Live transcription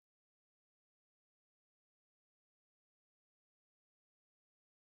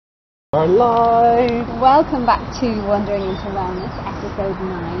Are live. Welcome back to Wandering into Wellness, episode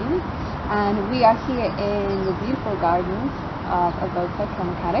 9, and we are here in the beautiful gardens of Avoca,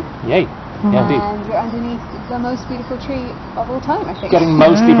 Clonacaddock. Yay! Yeah, indeed. And we're underneath the most beautiful tree of all time, I think. Getting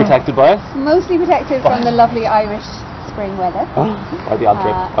mostly protected by it. Mostly protected from the lovely Irish spring weather. Or the odd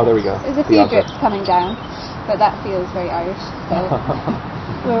drip. Oh, there we go. There's a few drips coming down, but that feels very Irish. So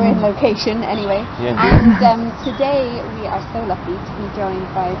we're in location anyway. Yeah, and today we are so lucky to be joined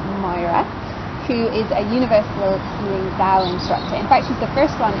by Moira, who is a Universal Healing Tao instructor. In fact, she's the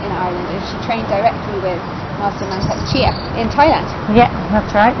first one in Ireland, and she trained directly with Master Mantak Chia in Thailand. Yeah, that's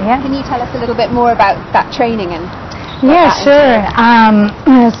right, yeah. Can you tell us a little bit more about that training? And yeah, sure.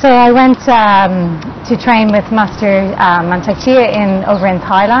 So I went to train with Master Mantak Chia over in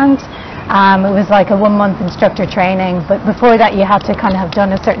Thailand. It was like a 1-month instructor training, but before that you had to kind of have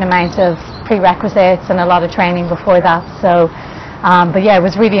done a certain amount of prerequisites and a lot of training before that. So, but yeah, it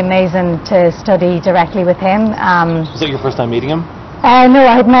was really amazing to study directly with him. Was that your first time meeting him? No,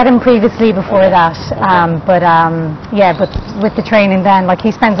 I had met him previously before that, but with the training then, like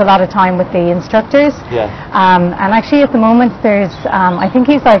he spends a lot of time with the instructors. Yeah. And actually at the moment there's, I think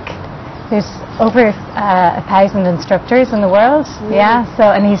there's over 1,000 instructors in the world. Really? Yeah.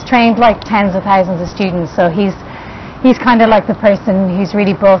 So, and he's trained like tens of thousands of students. So he's kind of like the person who's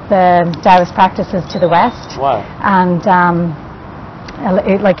really brought the Taoist practices to the West. Wow. And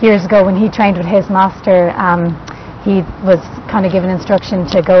like years ago when he trained with his master, he was kind of given instruction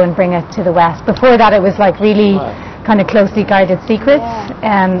to go and bring it to the West. Before that, it was like really kind of closely guarded secrets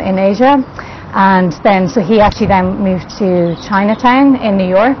in Asia. And then, so he actually then moved to Chinatown in New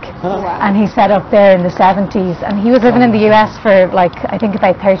York, and he set up there in the 70s. And he was living in the US for like, I think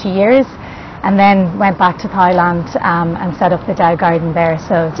about 30 years, and then went back to Thailand and set up the Tao Garden there.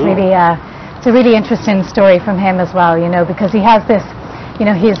 So it's really, it's a really interesting story from him as well, you know, because he has this, you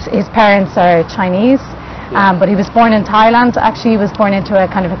know, his parents are Chinese, but he was born in Thailand. Actually, he was born into a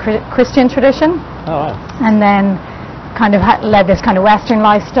kind of a Christian tradition. Oh, wow. And then kind of led this kind of Western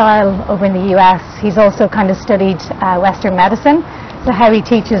lifestyle over in the US. He's also kind of studied Western medicine. So how he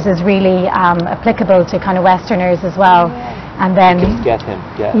teaches is really applicable to kind of Westerners as well. And then Get him.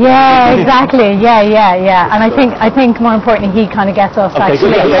 Yeah. Yeah, exactly. Yeah. And I think more importantly, he kind of gets us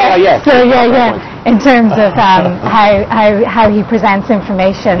actually. Yeah. So yeah. In terms of how he presents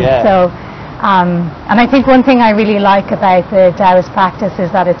information. Yeah. So and I think one thing I really like about the Taoist practice is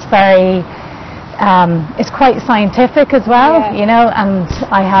that it's very it's quite scientific as well, you know, and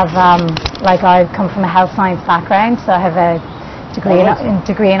I have I come from a health science background, so I have a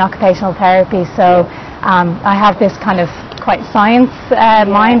degree in occupational therapy, so I have this kind of quite science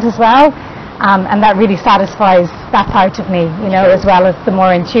mind as well, and that really satisfies that part of me, you know, as well as the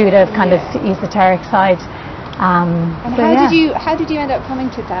more intuitive kind of esoteric side. And how did you end up coming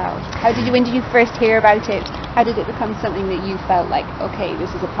to Tao? When did you first hear about it? How did it become something that you felt like, okay, this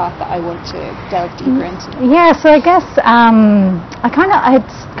is a path that I want to delve deeper into? Yeah, so I guess I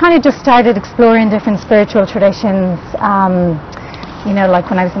kind of just started exploring different spiritual traditions, you know, like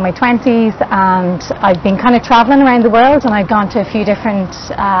when I was in my 20s, and I've been kind of traveling around the world, and I've gone to a few different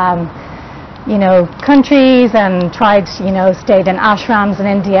you know, countries and tried, you know, stayed in ashrams in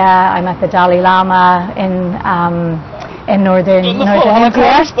India. I met the Dalai Lama in northern India. Any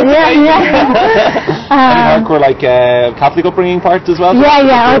hardcore like Catholic upbringing part as well?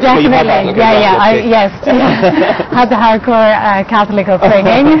 Yeah, definitely. Yes. Had the hardcore Catholic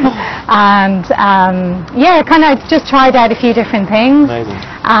upbringing, and kind of just tried out a few different things,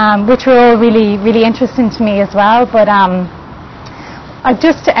 which were all really, really interesting to me as well. But I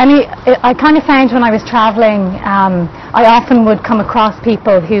kind of found when I was traveling, I often would come across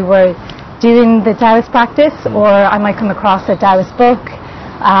people who were doing the Taoist practice, or I might come across a Taoist book.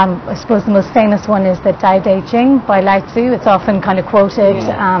 I suppose the most famous one is the Tao Te Ching by Lao Tzu. It's often kind of quoted.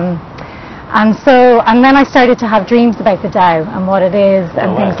 And then I started to have dreams about the Tao and what it is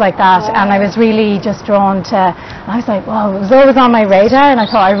and things like that. And I was really just drawn to, I was like, wow, it was always on my radar, and I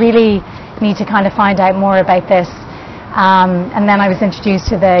thought I really need to kind of find out more about this. And then I was introduced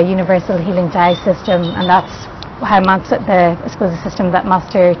to the Universal Healing Tao system, and that's how the system that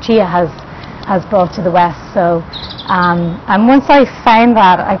Master Chia has brought to the West. So, and once I found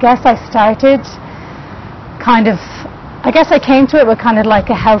that, I guess I started I came to it with kind of like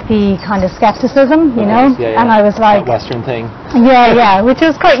a healthy kind of skepticism, you know, and I was like, that Western thing. Yeah, which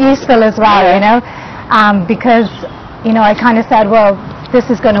was quite useful as well, you know, because, you know, I kind of said, well, this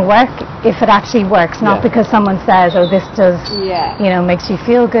is going to work if it actually works, not because someone says, oh, this does, you know, makes you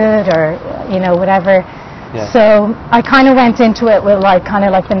feel good, or, you know, whatever. So I kind of went into it with like kind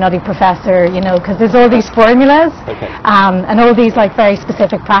of like the Nutty Professor, you know, because there's all these formulas and all these like very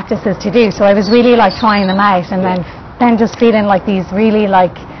specific practices to do. So I was really like trying them out, and then just feeling like these really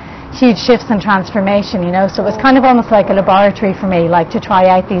like huge shifts and transformation, you know. So it was kind of almost like a laboratory for me, like to try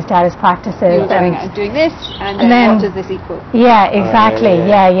out these Taoist practices. You're going out and doing this, and then what does this equal? Yeah, exactly.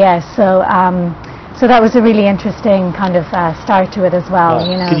 So that was a really interesting kind of start to it as well.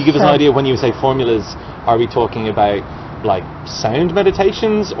 You know. Can you give us an idea, when you say formulas, are we talking about like sound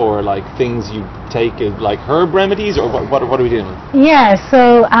meditations, or like things you take as like herb remedies, or what are we doing? Yeah,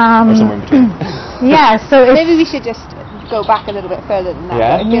 so or somewhere in between. So maybe we should just go back a little bit further than that.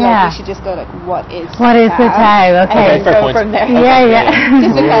 I feel like we should just go like, what is the Tao? Okay, fair go point. from there.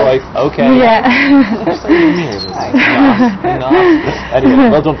 Just like, okay. Yeah. They're so linear. Anyway,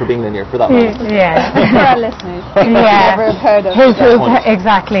 well done for being linear for that one. Yeah. For our listeners, people never have heard of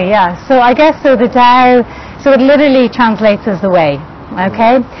exactly. Yeah. So I guess the Tao. So it literally translates as the way.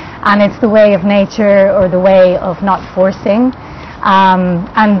 Okay, and it's the way of nature, or the way of not forcing.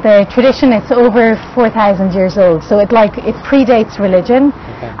 And the tradition, it's over 4,000 years old, so it predates religion.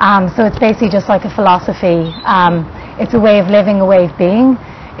 So it's basically just like a philosophy. It's a way of living, a way of being.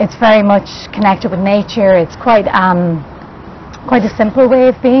 It's very much connected with nature. It's quite a simple way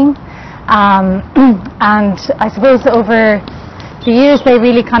of being. And I suppose over the years they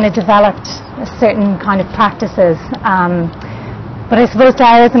really kind of developed a certain kind of practices. But I suppose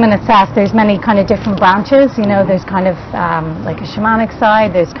Taoism in itself, there's many kind of different branches. You know, there's kind of like a shamanic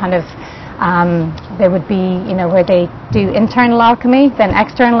side. There's kind of there would be, you know, where they do internal alchemy, then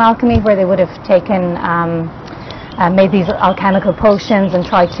external alchemy, where they would have taken made these alchemical potions and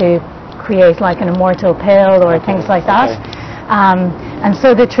tried to create like an immortal pill or things like that. And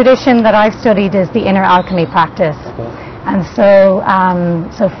so the tradition that I've studied is the inner alchemy practice. And so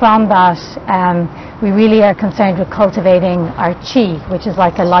from that, we really are concerned with cultivating our chi, which is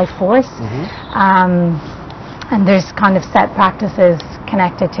like a life force. And there's kind of set practices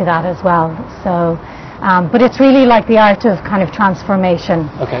connected to that as well. So, but it's really like the art of kind of transformation.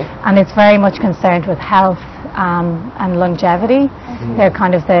 And it's very much concerned with health and longevity. They're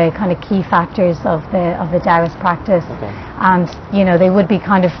kind of the key factors of the Taoist practice. And you know, they would be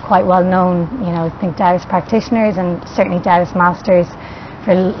kind of quite well known, you know, I think Taoist practitioners and certainly Taoist masters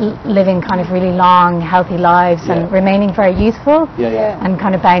for living kind of really long, healthy lives and remaining very youthful and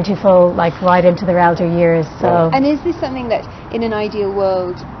kind of bountiful, like right into their elder years. So. And is this something that, in an ideal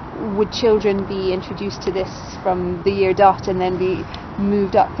world, would children be introduced to this from the year dot and then be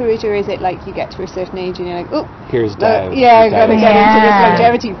moved up through it, or is it like you get to a certain age and you're like, oh, here's Tao. I've got to get into this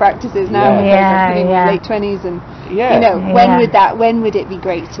longevity practices now because I'm in my late 20s and you know, when would it be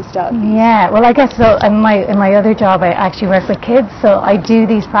great to start these? Well, I guess so. In my other job, I actually work with kids, so I do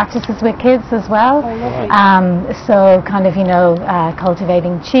these practices with kids as well. So kind of, you know,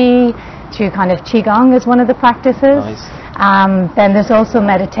 cultivating chi through kind of qigong is one of the practices. Then there's also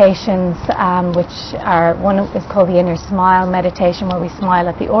meditations, which are one is called the inner smile meditation, where we smile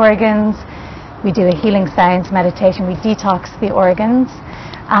at the organs. We do a healing sounds meditation. We detox the organs.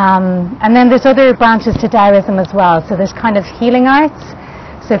 And then there's other branches to Taoism as well. So there's kind of healing arts.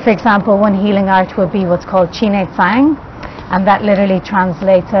 So for example, one healing art would be what's called Qi Nei Tsang, and that literally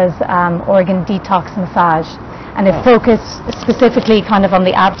translates as organ detox massage. And it focuses specifically kind of on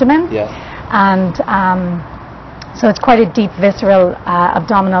the abdomen. And so it's quite a deep visceral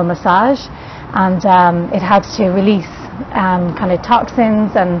abdominal massage, and it helps to release kind of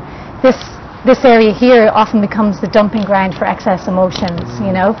toxins, and this area here often becomes the dumping ground for excess emotions,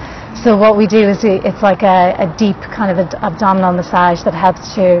 you know. So what we do is it's like a deep kind of abdominal massage that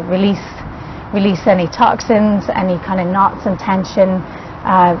helps to release any toxins, any kind of knots and tension,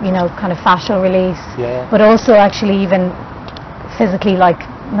 you know, kind of fascial release, but also actually even physically like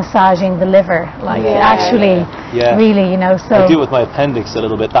massaging the liver, like actually really, you know. So I do it with my appendix a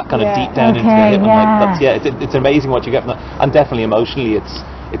little bit, that kind of deep down into the hip. Like, it's amazing what you get from that, and definitely emotionally it's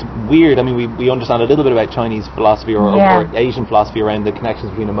weird. I mean, we understand a little bit about Chinese philosophy or Asian philosophy around the connections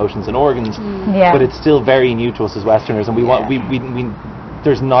between emotions and organs, but it's still very new to us as Westerners, and we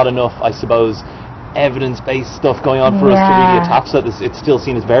there's not enough, I suppose, evidence-based stuff going on for us to really attach that. It's still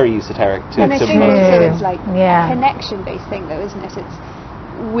seen as very esoteric to and I think most. it's like a connection-based thing, though, isn't it?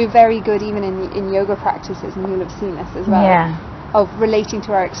 We're very good even in yoga practices, and you'll have seen this as well, of relating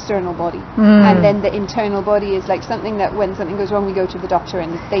to our external body. And then the internal body is like something that when something goes wrong, we go to the doctor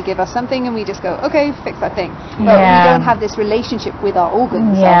and they give us something and we just go, okay, fix that thing. But we don't have this relationship with our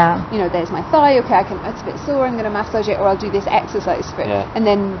organs. You know, there's my thigh, okay, it's a bit sore, I'm going to massage it, or I'll do this exercise for it. And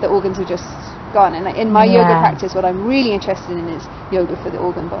then the organs are just gone. And in my yoga practice, what I'm really interested in is yoga for the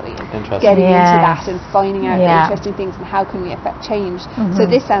organ body, and getting into that and finding out the interesting things and how can we affect change. So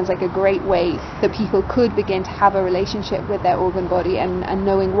this sounds like a great way that people could begin to have a relationship with their organ body, and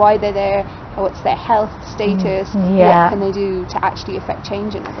knowing why they're there, what's their health status, what can they do to actually affect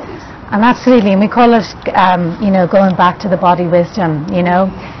change in their bodies. And absolutely, and we call it going back to the body wisdom,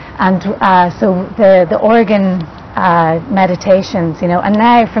 and so the organ meditations, and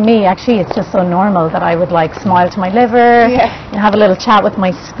now for me actually it's just so normal that I would like smile to my liver, have a little chat with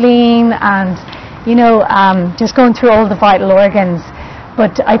my spleen, and just going through all the vital organs.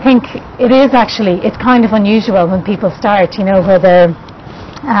 But I think it's kind of unusual when people start, where they're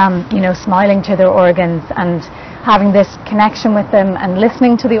smiling to their organs and having this connection with them and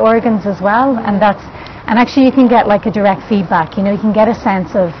listening to the organs as well, and actually you can get like a direct feedback. You can get a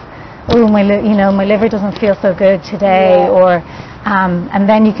sense of, oh, my liver doesn't feel so good today, or and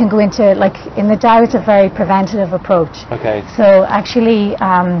then you can go into, like in the Tao, it's a very preventative approach. Okay. So actually,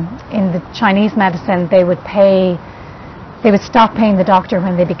 in the Chinese medicine, they would stop paying the doctor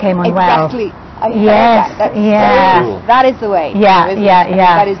when they became unwell. Exactly. That is the way.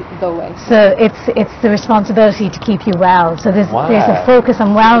 That is the way. So it's the responsibility to keep you well. So there's a focus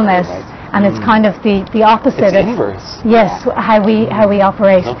on wellness, and it's kind of the opposite. It's inverse. Yes, how we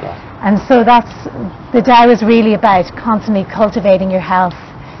operate. And so the Tao is really about constantly cultivating your health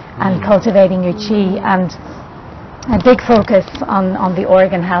and cultivating your qi, and a big focus on the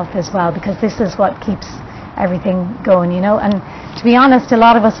organ health as well, because this is what keeps everything going, and to be honest, a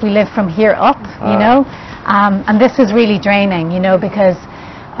lot of us, we live from here up, and this is really draining, because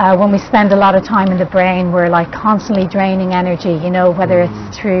when we spend a lot of time in the brain, we're like constantly draining energy, whether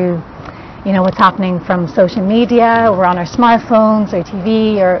it's through what's happening from social media, or on our smartphones or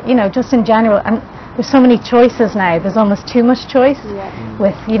TV, or just in general. And there's so many choices now, there's almost too much choice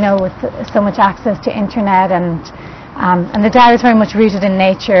with so much access to internet, and the Tao is very much rooted in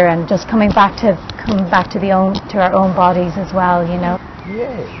nature, and just coming back to our own bodies as well,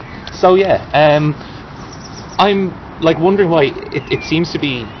 So I'm like wondering why it seems to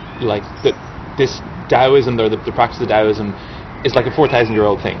be like that this Taoism, or the practice of Taoism, is like a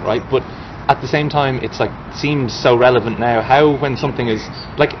 4,000-year-old thing, right? But at the same time, it's like seems so relevant now. How, when something is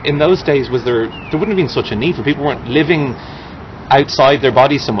like in those days, there wouldn't have been such a need for people, weren't living outside their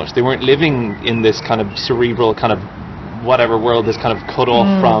bodies so much. They weren't living in this kind of cerebral kind of whatever world is kind of cut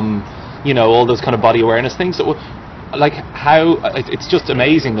off from all those kind of body awareness things. So like how it's just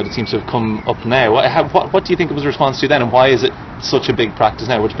amazing that it seems to have come up now. What do you think it was a response to then, and why is it such a big practice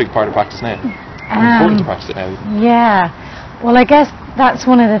now? What's a big part of practice now? Important to practice it now. Well, I guess that's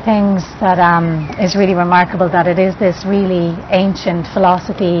one of the things that is really remarkable, that it is this really ancient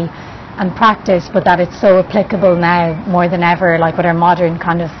philosophy and practice, but that it's so applicable now more than ever, like with our modern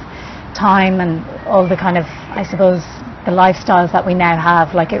kind of time and all the kind of, I suppose, the lifestyles that we now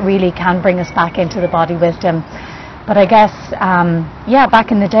have. Like, it really can bring us back into the body wisdom. But I guess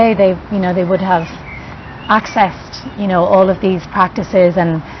back in the day, they would have accessed all of these practices,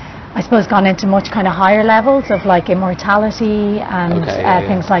 and I suppose gone into much kind of higher levels of like immortality and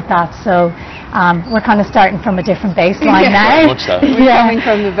things like that. So we're kind of starting from a different baseline now. Much so. We're coming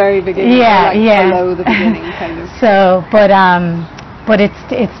from the very beginning, below the beginning, kind of. So, but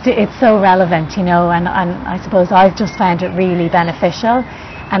it's so relevant, and I suppose I've just found it really beneficial,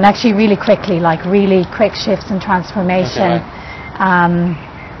 and actually really quickly, like really quick shifts and transformation.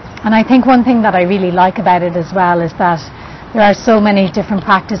 And I think one thing that I really like about it as well is that there are so many different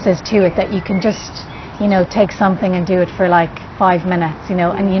practices to it, that you can just, take something and do it for like 5 minutes,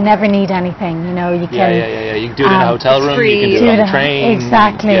 and you never need anything, you can... You can do it in a hotel room, you can do it on a train.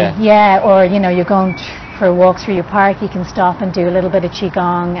 Exactly, or, you're going for a walk through your park, you can stop and do a little bit of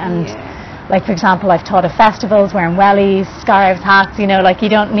Qigong, and like, for example, I've taught at festivals wearing wellies, scarves, hats, like you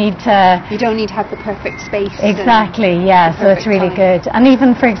don't need to... You don't need to have the perfect space. Exactly, so it's really good. And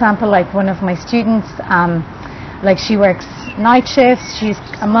even, for example, like one of my students, like she works night shifts, she's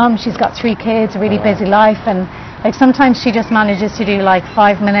a mum, she's got 3 kids, a really busy life, and like sometimes she just manages to do like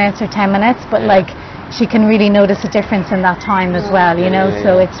 5 minutes or 10 minutes, but like she can really notice a difference in that time as well,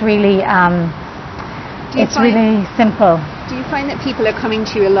 so it's really really simple. Do you find that people are coming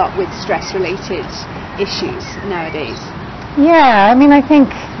to you a lot with stress related issues nowadays? I mean, I think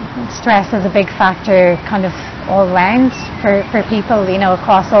stress is a big factor kind of all round for people,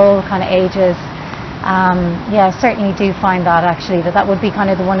 across all kind of ages. Certainly do find that actually, that would be kind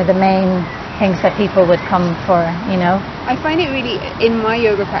of one of the main things that people would come for, I find it really, in my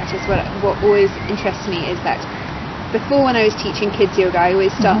yoga practice, what always interests me is that before, when I was teaching kids yoga, I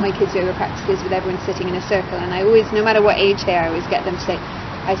always start my kids yoga practices with everyone sitting in a circle, and I always, no matter what age they are, I always get them to say,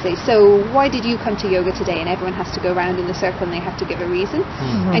 I say, so why did you come to yoga today? And everyone has to go around in the circle and they have to give a reason.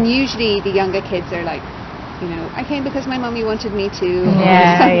 And usually the younger kids are like, you know, I came because my mummy wanted me to.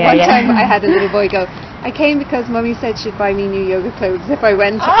 One time I had a little boy go, I came because mummy said she'd buy me new yoga clothes if I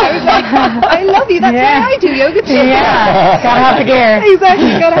went. I was like, I love you, that's why I do yoga too. Gotta have the gear. Exactly,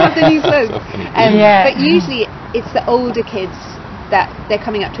 gotta have the new clothes. But usually it's the older kids that they're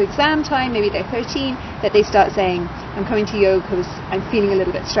coming up to exam time, maybe they're 13, that they start saying, I'm coming to yoga because I'm feeling a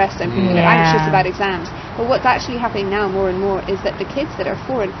little bit stressed, I'm feeling a bit anxious about exams. But what's actually happening now more and more is that the kids that are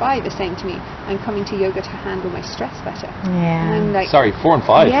 4 and 5 are saying to me, I'm coming to yoga to handle my stress better. And I'm like, sorry, 4 and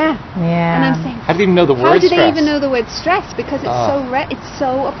 5? And I'm saying, how do they even know the word stress? How do they even know the word stress? Because it's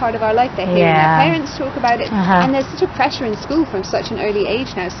so a part of our life. They're hearing their parents talk about it, and there's such a pressure in school from such an early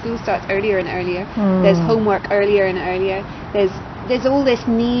age now. School starts earlier and earlier. There's homework earlier and earlier. There's all this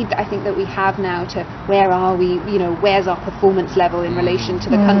need, I think, that we have now to where are we, you know, where's our performance level in relation to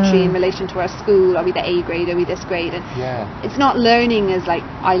the country, in relation to our school, are we the A grade, are we this grade? And it's not learning as like,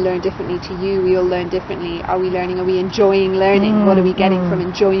 I learn differently to you, we all learn differently. Are we learning, are we enjoying learning? What are we getting from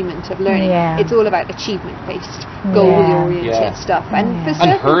enjoyment of learning? It's all about achievement-based, goal-oriented stuff. And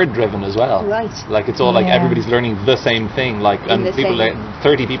herd-driven as well. Right. Like it's all like everybody's learning the same thing, like, and people, like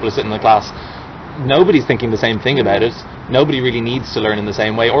 30 people are sitting in the class, nobody's thinking the same thing about it. Nobody really needs to learn in the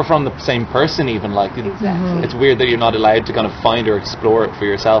same way, or from the same person even. Like it's weird that you're not allowed to kind of find or explore it for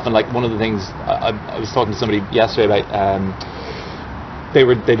yourself. And like one of the things I was talking to somebody yesterday about,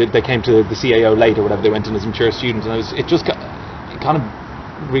 they came to the CAO late or whatever. They went in as mature students, and it kind of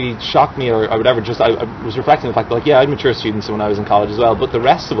really shocked me or whatever. Just I was reflecting on the fact that, like, I had mature students when I was in college as well, but the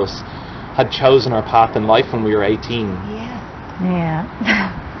rest of us had chosen our path in life when we were 18.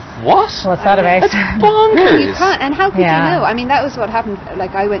 What? What's that about? That's bonkers. You can't, and how could you know? I mean, that was what happened.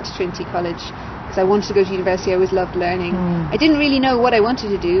 Like, I went to Trinity College because I wanted to go to university. I always loved learning. I didn't really know what I wanted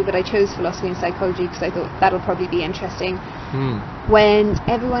to do, but I chose philosophy and psychology because I thought that'll probably be interesting. When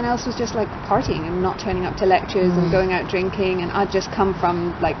everyone else was just like partying and not turning up to lectures and going out drinking, and I'd just come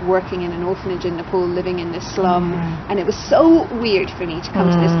from like working in an orphanage in Nepal, living in this slum, and it was so weird for me to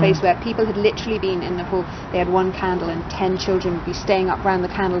come to this place where people had literally been in Nepal. They had one candle and 10 children would be staying up around the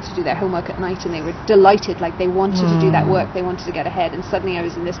candle to do their homework at night, and they were delighted, like they wanted to do that work, they wanted to get ahead. And suddenly I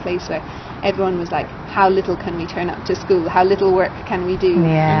was in this place where everyone was like, how little can we turn up to school, how little work can we do,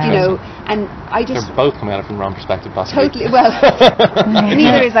 you know. And I just, they're both coming at it from the wrong perspective, possibly. Totally. Well,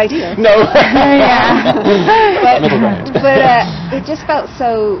 neither is ideal. No. But it just felt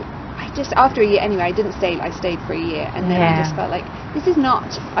so. After a year, anyway, I didn't stay. I stayed for a year, and then I just felt like this is not.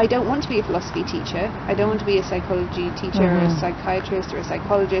 I don't want to be a philosophy teacher. I don't want to be a psychology teacher or a psychiatrist or a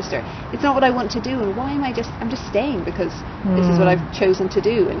psychologist. Or it's not what I want to do. And why am I just? I'm just staying because this is what I've chosen to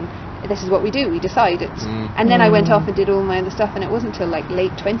do, and this is what we do. We decide it. And then I went off and did all my other stuff, and it wasn't until like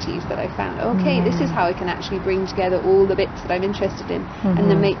late 20s that I found, okay, this is how I can actually bring together all the bits that I'm interested in and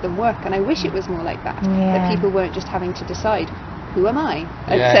then make them work. And I wish it was more like that. That people weren't just having to decide, who am I?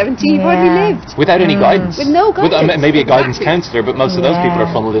 At 17, where have you lived? Without any guidance. With no guidance. Maybe a guidance counsellor, but most of those people are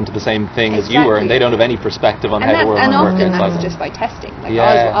funneled into the same thing as you were, and they don't have any perspective on how the world works. And often that's just by testing. Like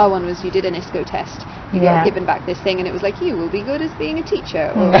our one was, you did an ISCO test, you got given back this thing, and it was like, you will be good as being a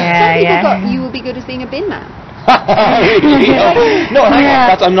teacher. Or some people got, you will be good as being a bin man. No,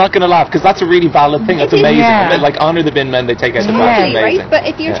 I'm not going to laugh, because that's a really valid thing. That's amazing. Like, honour the bin men, they take out the trash. Right? But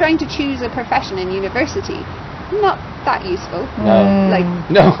if you're trying to choose a profession in university, not that useful. No. Like,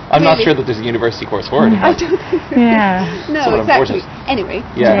 no, I'm not sure that there's a university course for it. I don't think no, exactly. Anyway,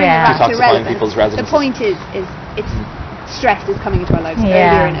 detoxifying people's residences. The point is it's stress is coming into our lives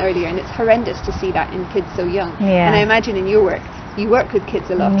earlier and earlier, and it's horrendous to see that in kids so young. And I imagine in your work, you work with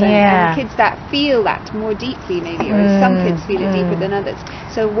kids a lot, and kids that feel that more deeply maybe, or some kids feel it deeper than others.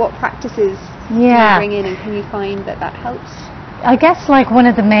 So what practices can you bring in, and can you find that helps? I guess like one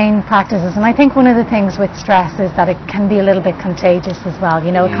of the main practices, and I think one of the things with stress is that it can be a little bit contagious as well,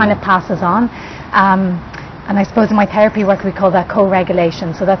 you know, it kind of passes on. And I suppose in my therapy work we call that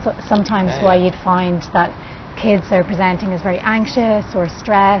co-regulation, so that's sometimes why you'd find that kids are presenting as very anxious or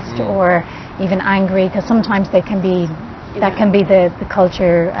stressed or even angry, because sometimes they can be, that can be the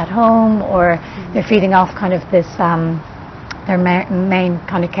culture at home, or they're feeding off kind of this, their main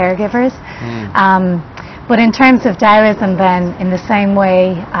kind of caregivers. But in terms of Taoism then, in the same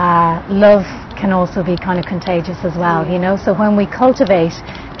way, love can also be kind of contagious as well, you know. So when we cultivate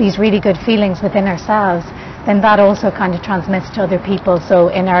these really good feelings within ourselves, then that also kind of transmits to other people. So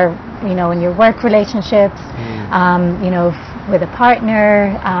in our, you know, in your work relationships, you know, with a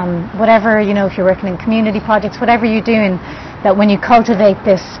partner, whatever, you know, if you're working in community projects, whatever you're doing, that when you cultivate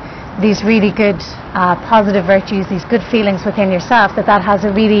this these really good positive virtues, these good feelings within yourself, that has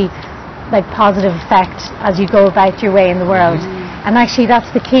a really like positive effect as you go about your way in the world. And actually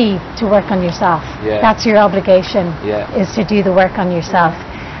that's the key, to work on yourself. That's your obligation, is to do the work on yourself.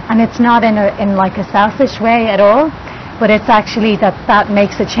 And it's not in like a selfish way at all, but it's actually that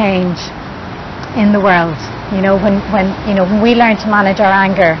makes a change in the world. You know, when we learn to manage our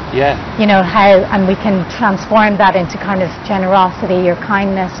anger, you know, how, and we can transform that into kind of generosity or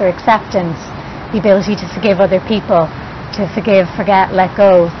kindness or acceptance, the ability to forgive other people, to forgive, forget, let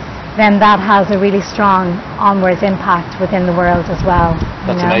go, then that has a really strong onwards impact within the world as well.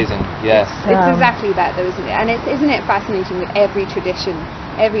 That's amazing. Yes. It's exactly that, though, isn't it? And isn't it fascinating with every tradition,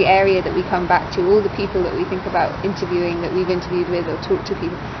 every area that we come back to, all the people that we think about interviewing, that we've interviewed with or talked to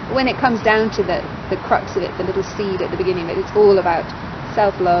people, when it comes down to the crux of it, the little seed at the beginning of it, it's all about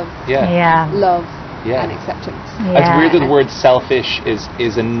self-love, love, and acceptance. It's weird that the word selfish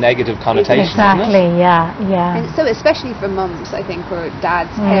is a negative connotation. Exactly, isn't it? And so especially for mums, I think, or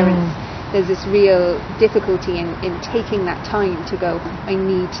dads, parents, there's this real difficulty in taking that time to go, I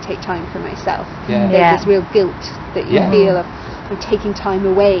need to take time for myself. There's this real guilt that you feel of, I'm taking time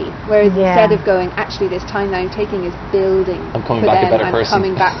away, whereas instead of going, actually this time that I'm taking is building, I'm coming back a better person. I'm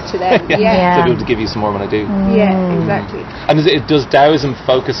coming back to them. So I'll be able to give you some more when I do. Exactly. And does Taoism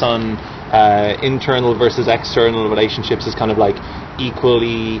focus on internal versus external relationships as kind of like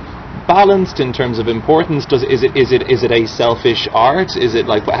equally balanced in terms of importance? Is it a selfish art? Is it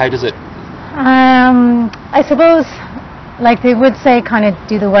like, how does it? I suppose, like they would say, kind of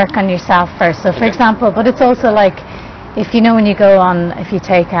do the work on yourself first. So for example, but it's also like, if you know, when you go on, if you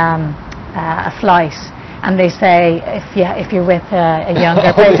take a flight, and they say if you're with a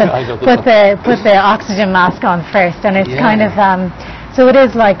younger person, put the oxygen mask on first, and it's kind of so it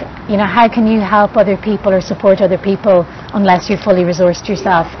is like, you know, how can you help other people or support other people unless you're fully resourced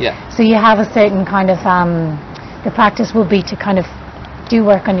yourself? So you have a certain kind of the practice will be to kind of do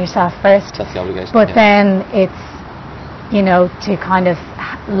work on yourself first. That's the obligation. But then it's, you know, to kind of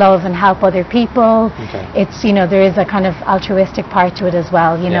love and help other people. It's, you know, there is a kind of altruistic part to it as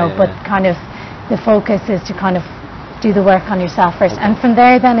well, you know, but kind of the focus is to kind of do the work on yourself first, and from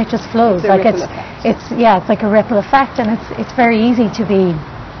there then it just flows. Like it's like a ripple effect, and it's very easy to be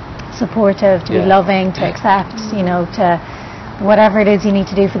supportive, to be loving, to accept, you know, to whatever it is you need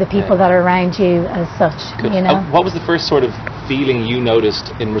to do for the people that are around you as such. Good. You know. What was the first sort of feeling you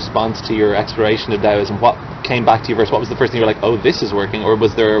noticed in response to your exploration of Taoism? What came back to you first? What was the first thing you were like, oh, this is working? Or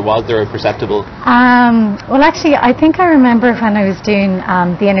was there a perceptible? Well, actually, I think I remember when I was doing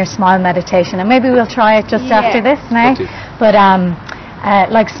the inner smile meditation, and maybe we'll try it just after this now. But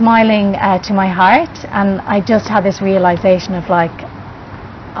like smiling to my heart, and I just had this realization of like,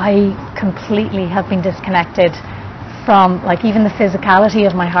 I completely have been disconnected from like even the physicality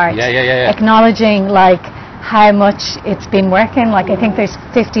of my heart. Acknowledging like how much it's been working. Like I think there's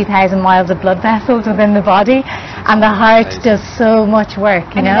 50,000 miles of blood vessels within the body, and the heart does so much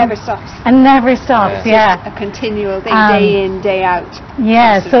work, you know. It never stops. And never stops, a continual thing, day in, day out.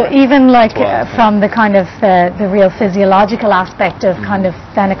 So even like from the kind of the real physiological aspect of kind of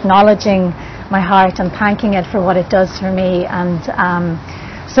then acknowledging my heart and thanking it for what it does for me. And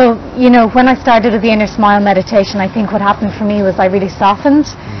so, you know, when I started with the inner smile meditation, I think what happened for me was I really softened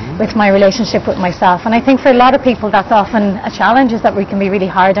with my relationship with myself. And I think for a lot of people that's often a challenge, is that we can be really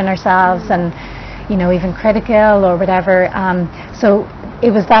hard on ourselves and, you know, even critical or whatever. So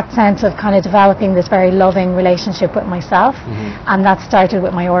it was that sense of kind of developing this very loving relationship with myself, and that started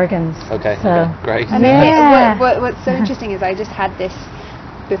with my organs. Great. And what's so interesting is I just had this,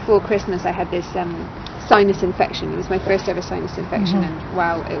 before Christmas, I had this sinus infection. It was my first ever sinus infection, and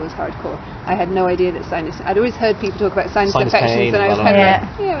wow, it was hardcore. I had no idea that I'd always heard people talk about sinus infections, and I was kind of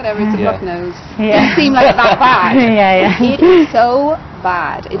like, whatever, it's a rough nose. It didn't seem like that bad. It is so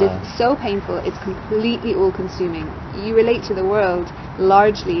bad. It is so painful. It's completely all-consuming. You relate to the world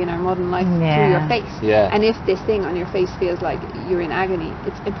largely in our modern life through your face. And if this thing on your face feels like you're in agony,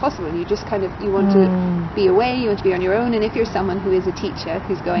 it's impossible. You just kind of, you want to be away, you want to be on your own. And if you're someone who is a teacher,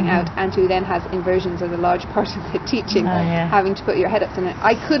 who's going out and who then has inversions as a large part of the teaching, having to put your head up to it,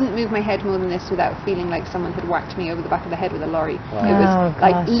 I couldn't move my head more than this without feeling like someone had whacked me over the back of the head with a lorry. It was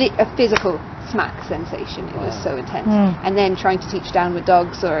like a physical smack sensation. It was so intense. And then trying to teach downward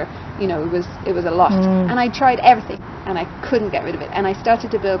dogs, or, you know, it was a lot. And I tried everything and I couldn't get rid of it, and I started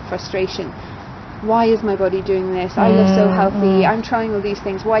to build frustration. Why is my body doing this? I look so healthy, I'm trying all these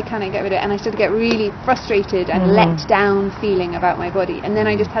things, why can't I get rid of it? And I started to get really frustrated and let down feeling about my body. And then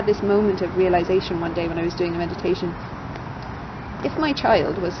I just had this moment of realization one day when I was doing the meditation. If my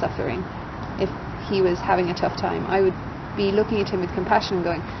child was suffering, if he was having a tough time, I would be looking at him with compassion and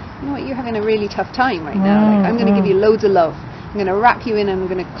going, you know what, you're having a really tough time right now. Like, I'm going to give you loads of love. I'm going to wrap you in and I'm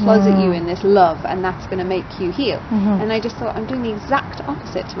going to closet you in this love, and that's going to make you heal. And I just thought, I'm doing the exact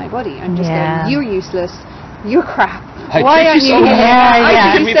opposite to my body. I'm just going, you're useless, you're crap. Why aren't you here?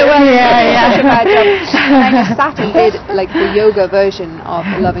 I did so well. Such a bad job. And I just sat and did like the yoga version of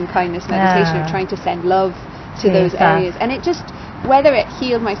loving kindness meditation, of trying to send love to those areas. And it just, whether it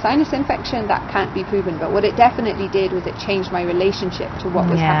healed my sinus infection, that can't be proven, but what it definitely did was it changed my relationship to what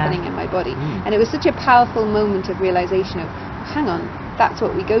was happening in my body. And it was such a powerful moment of realization of, hang on, that's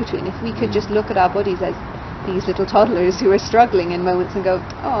what we go to. And if we could just look at our bodies as these little toddlers who are struggling in moments and go,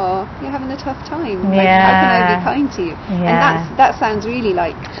 oh, you're having a tough time. Like, how can I be kind to you? And that sounds really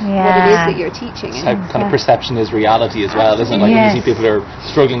like what it is that you're teaching. How kind of perception is reality as well, isn't it? Like when you see people who are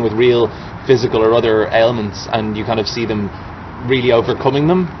struggling with real physical or other ailments, and you kind of see them really overcoming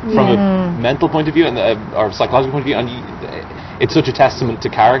them from a mental point of view and or psychological point of view, and it's such a testament to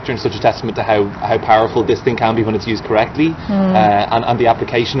character and such a testament to how powerful this thing can be when it's used correctly, and the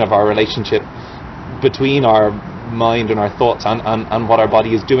application of our relationship between our mind and our thoughts and what our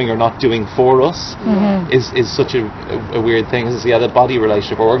body is doing or not doing for us is such a weird thing. The body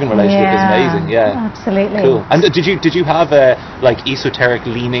relationship or organ relationship is amazing. Absolutely. Cool. And did you have like esoteric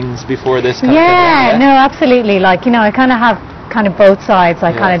leanings before this kind of thing? No, absolutely. Like, you know, I kind of have kind of both sides,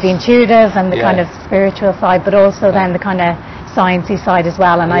 like kind of the intuitive and the kind of spiritual side, but also then the kind of sciencey side as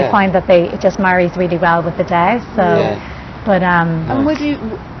well, and I find that it just marries really well with the Taoist. So but and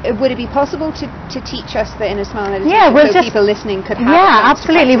would it be possible to teach us the inner smile meditation so people listening could have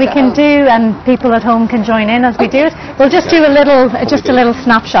absolutely, we can do, and people at home can join in as we do it. We'll just do a little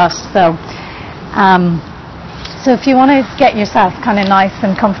snapshot. So so if you want to get yourself kind of nice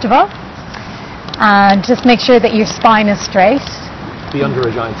and comfortable, and just make sure that your spine is straight. Be under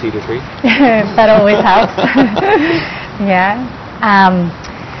a giant cedar tree. That always helps.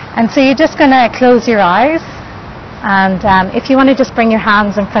 And so you're just going to close your eyes, and if you want to just bring your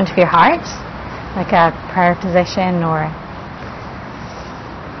hands in front of your heart, like a prayer position,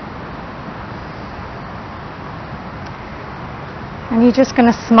 and you're just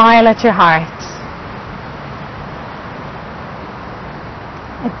going to smile at your heart.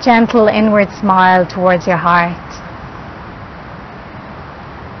 A gentle inward smile towards your heart.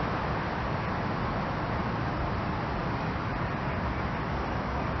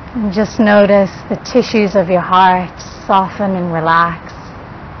 And just notice the tissues of your heart soften and relax.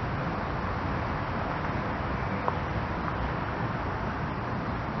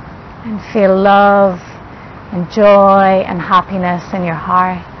 And feel love and joy and happiness in your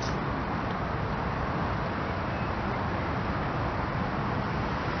heart.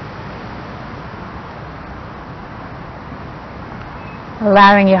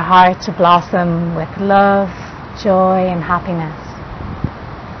 Allowing your heart to blossom with love, joy, and happiness.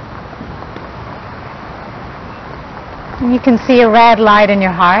 And you can see a red light in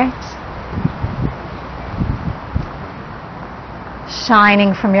your heart,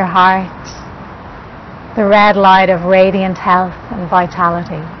 shining from your heart, the red light of radiant health and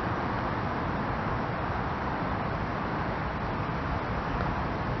vitality.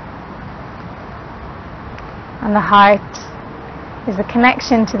 And the heart is a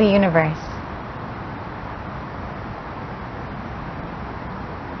connection to the universe.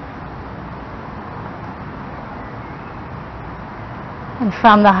 And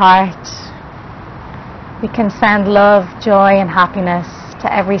from the heart, we can send love, joy, and happiness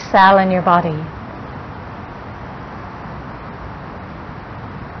to every cell in your body.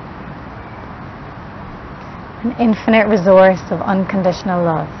 An infinite resource of unconditional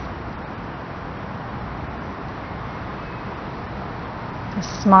love.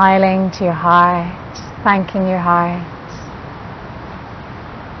 Smiling to your heart, thanking your heart.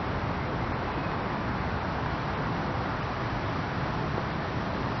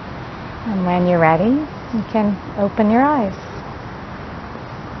 And when you're ready, you can open your eyes.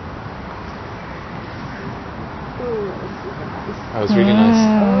 That was really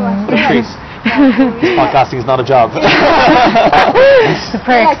nice. Patrice, this podcasting is not a job. I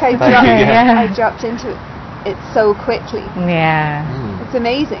dropped into it so quickly. It's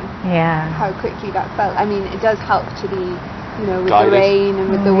amazing how quickly that felt. I mean, it does help to be, you know, with guided. The rain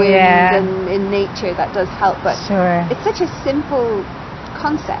and with the wind and in nature, that does help, but it's such a simple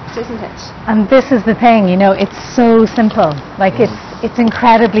concept, isn't it? And this is the thing, you know, it's so simple. Like it's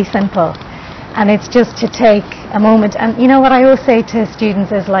incredibly simple, and it's just to take a moment. And you know what I always say to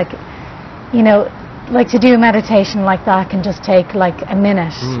students is, like, you know, like to do a meditation like that can just take like a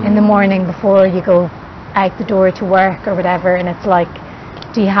minute in the morning before you go out the door to work or whatever, and it's like,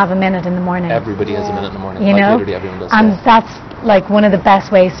 do you have a minute in the morning? Everybody has a minute in the morning. You know, literally everyone does. And that's like one of the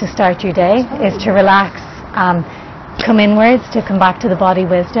best ways to start your day is to relax, come inwards, to come back to the body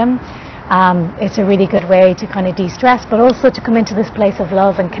wisdom. It's a really good way to kind of de-stress, but also to come into this place of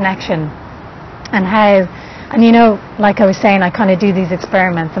love and connection. And you know, like I was saying, I kind of do these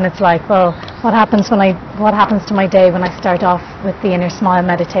experiments, and it's like, well, what happens to my day when I start off with the Inner Smile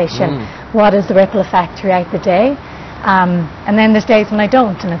meditation? What is the ripple effect throughout the day? And then there's days when I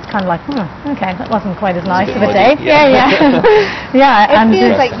don't, and it's kind of like, okay, that wasn't quite as nice of a day. Yeah. It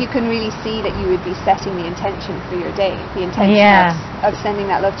feels like you can really see that you would be setting the intention for your day, the intention of sending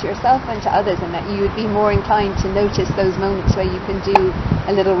that love to yourself and to others, and that you would be more inclined to notice those moments where you can do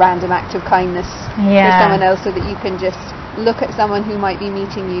a little random act of kindness for someone else, so that you can just look at someone who might be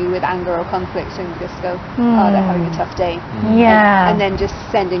meeting you with anger or conflict and just go, oh, they're having a tough day. And then just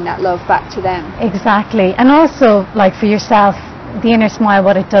sending that love back to them. Exactly. And also, like for yourself, the Inner Smile,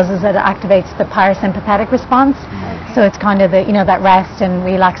 what it does is it activates the parasympathetic response. So it's kind of the, you know, that rest and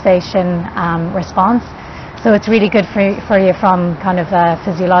relaxation response. So it's really good for you from kind of a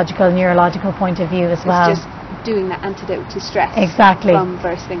physiological, neurological point of view as well. Just doing that antidote to stress. Exactly. From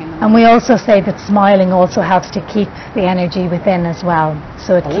first thing in the morning. And we also say that smiling also helps to keep the energy within as well.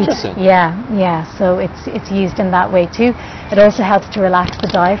 So it keeps, so it's used in that way too. It also helps to relax the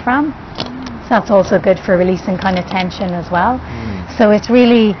diaphragm. So that's also good for releasing kind of tension as well. So it's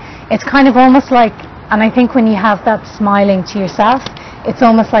kind of almost like, and I think when you have that smiling to yourself, it's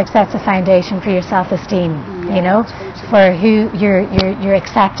almost like sets a foundation for your self-esteem, you know, for who your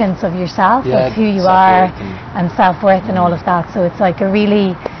acceptance of yourself, of who you are, and self-worth and all of that. So it's like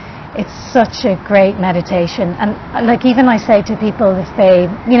it's such a great meditation. And like even I say to people, if they,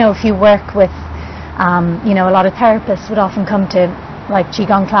 you know, if you work with, you know, a lot of therapists would often come to like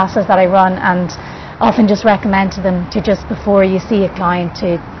Qigong classes that I run, and often just recommend to them to just before you see a client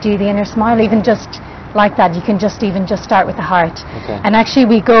to do the Inner Smile, even just like that. You can just start with the heart. And actually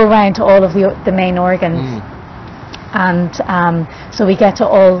we go around to all of the main organs, and so we get to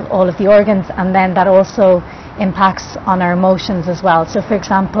all of the organs, and then that also impacts on our emotions as well. So for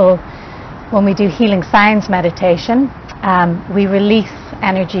example, when we do healing sounds meditation, we release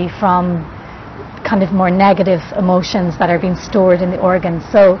energy from kind of more negative emotions that are being stored in the organs.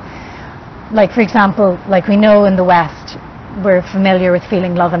 So like for example, like we know in the West we're familiar with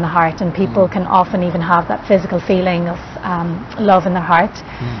feeling love in the heart, and people can often even have that physical feeling of love in their heart.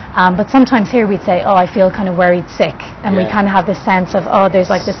 But sometimes here we'd say, oh, I feel kind of worried, sick, and we kind of have this sense of, oh, there's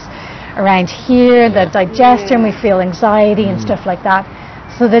like this around here, the digestion, we feel anxiety and stuff like that.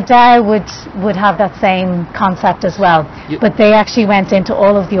 So the Tao would have that same concept as well, but they actually went into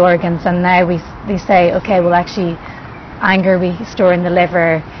all of the organs, and now we say, okay, well actually anger we store in the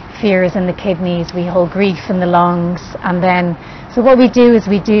liver, fear is in the kidneys, we hold grief in the lungs, and then so what we do is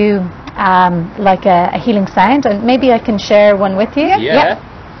we do like a healing sound, and maybe I can share one with you.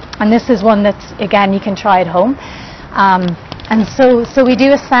 And this is one that's, again, you can try at home, and so we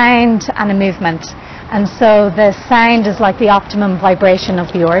do a sound and a movement, and so the sound is like the optimum vibration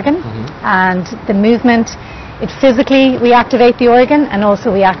of the organ, and the movement, it physically we activate the organ, and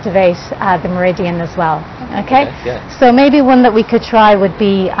also we activate the meridian as well. Okay? So maybe one that we could try would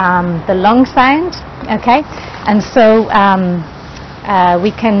be the lung sound. Okay? And so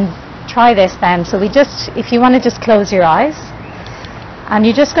we can try this then. So we just, if you want to just close your eyes, and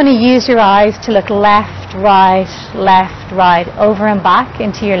you're just going to use your eyes to look left, right, over and back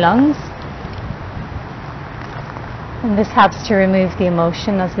into your lungs. And this helps to remove the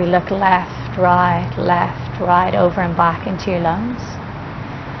emotion as we look left, right, over and back into your lungs.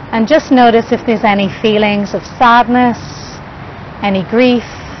 And just notice if there's any feelings of sadness, any grief,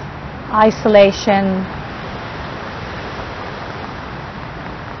 isolation.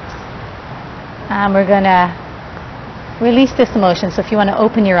 And we're going to release this emotion. So if you want to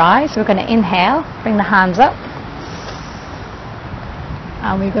open your eyes, we're going to inhale, bring the hands up.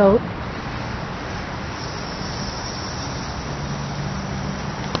 And we go.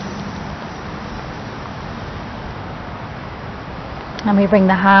 And we bring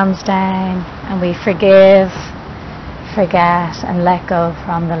the hands down, and we forgive, forget, and let go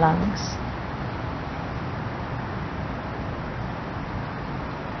from the lungs.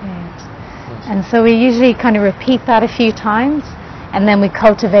 Yes. And so we usually kind of repeat that a few times, and then we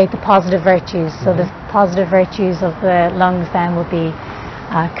cultivate the positive virtues. So the positive virtues of the lungs then will be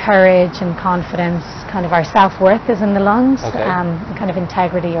courage and confidence. Kind of our self-worth is in the lungs, and kind of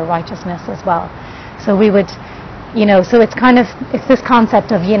integrity or righteousness as well. So we would, you know, so it's kind of, it's this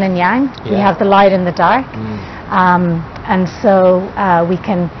concept of yin and yang. We have the light and the dark, and so we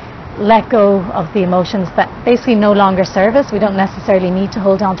can let go of the emotions that basically no longer serve us. We don't necessarily need to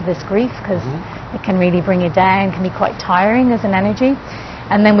hold on to this grief, because it can really bring you down, can be quite tiring as an energy.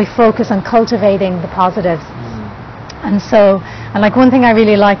 And then we focus on cultivating the positives. And so, and like one thing I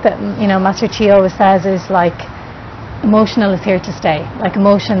really like that, you know, Master Chi always says is like, emotional is here to stay. Like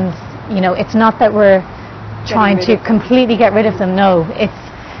emotions, you know, it's not that we're trying to completely get rid of them. No,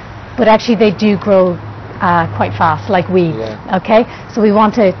 but actually they do grow quite fast, like weeds. Okay, so we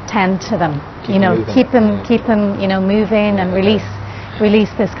want to tend to them. Keep them, you know, moving and release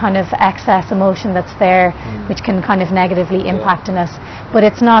this kind of excess emotion that's there, which can kind of negatively impact on us. But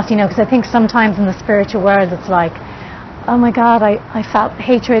it's not, you know, because I think sometimes in the spiritual world it's like, oh my God, I felt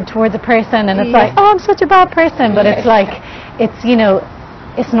hatred towards a person, and it's like, oh, I'm such a bad person. But it's like, it's, you know,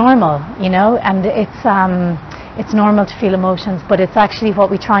 it's normal, you know, and it's normal to feel emotions, but it's actually what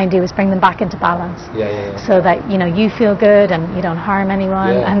we try and do is bring them back into balance. So that, you know, you feel good and you don't harm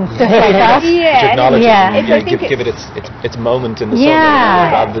anyone and stuff like that. Give it its moment in the sun,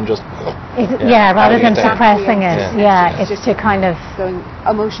 rather than just rather than suppressing it. It's to kind of going,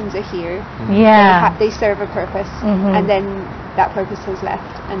 emotions are here. They serve a purpose, and then that purpose has left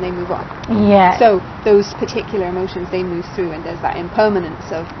and they move on. So those particular emotions, they move through, and there's that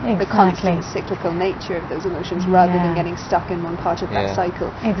impermanence of the constant cyclical nature of those emotions, rather than getting stuck in one part of that cycle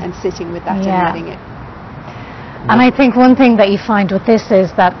and sitting with that and letting it. And I think one thing that you find with this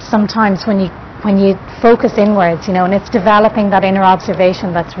is that sometimes when you focus inwards, you know, and it's developing that inner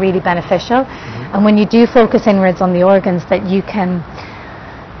observation that's really beneficial. And when you do focus inwards on the organs, that you can,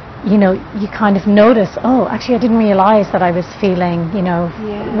 you know, you kind of notice, oh, actually I didn't realize that I was feeling, you know,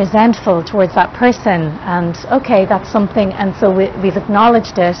 resentful towards that person, and okay, that's something, and so we've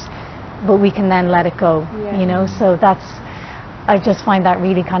acknowledged it, but we can then let it go, you know. So I just find that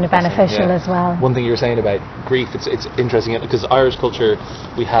really kind of beneficial as well. One thing you were saying about grief, it's interesting, because Irish culture,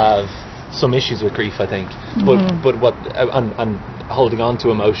 we have some issues with grief, I think, but what and holding on to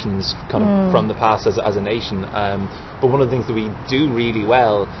emotions kind of from the past as a nation. But one of the things that we do really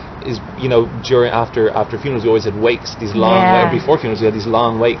well is, you know, after funerals we always had wakes, these long before funerals we had these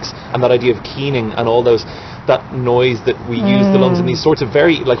long wakes, and that idea of keening and all those, that noise that we use the lungs, and these sorts of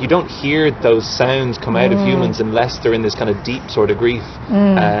very, like, you don't hear those sounds come out of humans unless they're in this kind of deep sort of grief.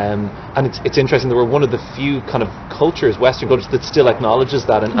 And it's interesting that we're one of the few kind of cultures, Western cultures, that still acknowledges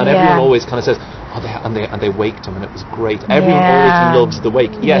that, and everyone always kind of says, oh, they waked him and it was great. Everyone always loves the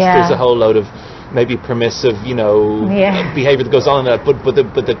wake. Yes, there's a whole load of maybe permissive, you know, behaviour that goes on in that, but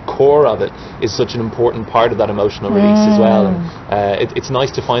the core of it is such an important part of that emotional release as well. And it's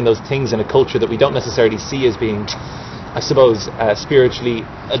nice to find those things in a culture that we don't necessarily see as being, I suppose, spiritually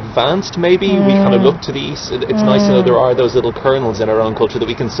advanced. Maybe we kind of look to the east. It's nice to know there are those little kernels in our own culture that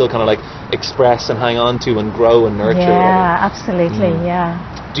we can still kind of like express and hang on to and grow and nurture. Absolutely.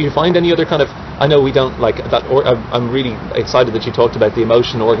 Do you find any other kind of, I know we don't like that, or I'm really excited that you talked about the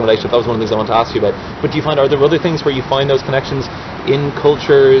emotion organ relationship. That was one of the things I want to ask you about. But do you find, are there other things where you find those connections in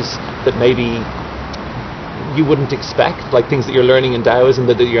cultures that maybe you wouldn't expect, like things that you're learning in Taoism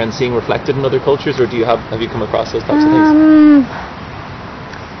that you're seeing reflected in other cultures, or have you come across those types of things?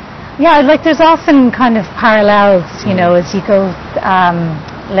 Like there's often kind of parallels, you know, as you go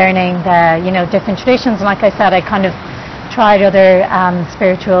learning the, you know, different traditions. And like I said, I kind of tried other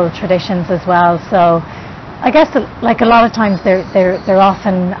spiritual traditions as well. So I guess like a lot of times they're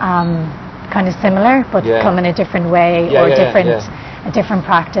often kind of similar, but come in a different way or a different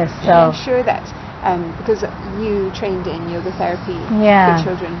practice. So I'm sure that because you trained in yoga therapy for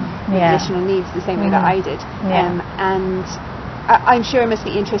children with additional needs the same way that I did, and I'm sure it must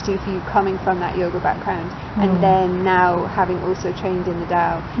be interesting for you coming from that yoga background and then now having also trained in the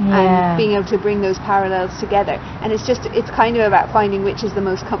Tao and being able to bring those parallels together. And it's kind of about finding which is the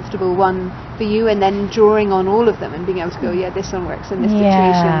most comfortable one for you, and then drawing on all of them and being able to go, this one works in this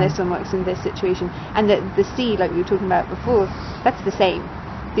situation, this one works in this situation. And the seed, like we were talking about before, that's the same.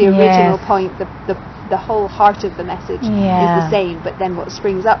 The original point, the whole heart of the message is the same, but then what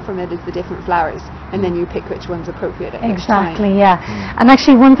springs up from it is the different flowers, and then you pick which one's appropriate at which time. And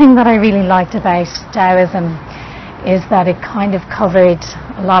actually one thing that I really liked about Taoism is that it kind of covered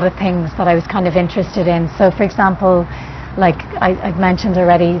a lot of things that I was kind of interested in. So for example, like I've mentioned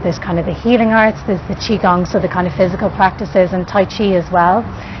already, there's kind of the healing arts, there's the Qigong, so the kind of physical practices, and Tai Chi as well.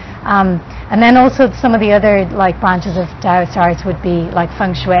 And then also some of the other like branches of Taoist arts would be like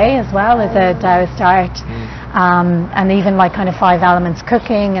Feng Shui as well as a Taoist art, and even like kind of 5 elements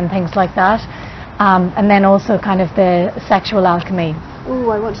cooking and things like that. And then also kind of the sexual alchemy. Oh,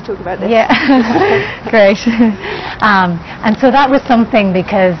 I want to talk about this. Yeah, great. And so that was something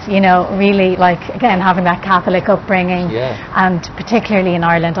because, really, like, again, having that Catholic upbringing, and particularly in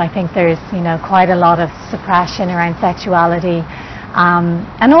Ireland, I think there's, quite a lot of suppression around sexuality.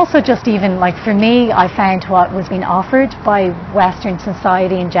 And also just even, like, for me, I found what was being offered by Western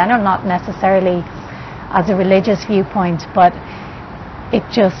society in general, not necessarily as a religious viewpoint, but it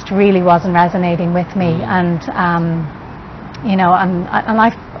just really wasn't resonating with me. And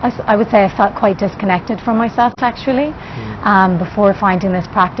I would say I felt quite disconnected from myself sexually before finding this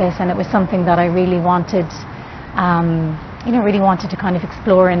practice, and it was something that I really wanted, really wanted to kind of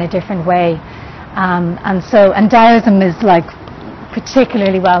explore in a different way. And Taoism is like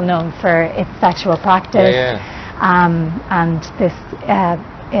particularly well known for its sexual practice, and this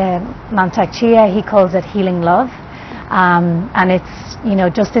Mantak Chia, he calls it healing love, and it's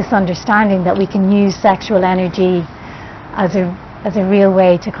just this understanding that we can use sexual energy as a real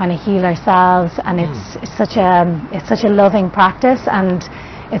way to kind of heal ourselves, and it's such a loving practice, and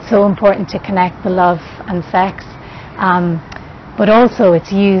it's so important to connect the love and sex, but also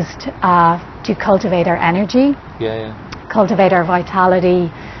it's used to cultivate our energy, cultivate our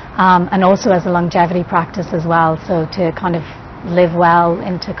vitality, and also as a longevity practice as well, so to kind of live well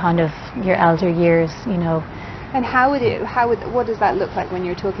into kind of your elder years, And what does that look like when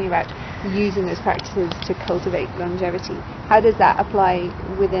you're talking about using those practices to cultivate longevity? How does that apply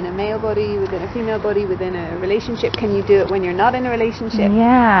within a male body, within a female body, within a relationship? Can you do it when you're not in a relationship?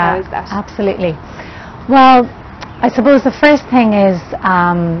 Yeah, how is that? Absolutely. Well, I suppose the first thing is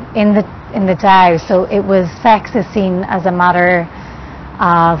in the Tao, so it was sex is seen as a matter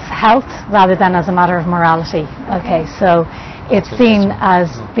of health rather than as a matter of morality. Okay, so it's seen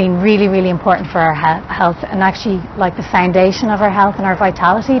as being really, really important for our health, and actually like the foundation of our health and our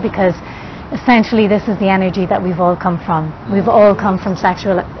vitality, because essentially this is the energy that we've all come from. We've all come from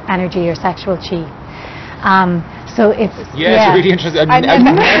sexual energy or sexual chi. So it's it's really interesting. I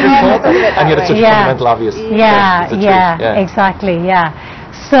never thought that, and yet it's such a fundamental obvious. Exactly. Yeah.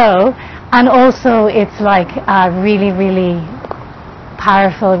 So, and also it's like a really, really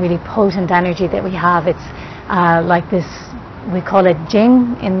powerful, really potent energy that we have. It's like this. We call it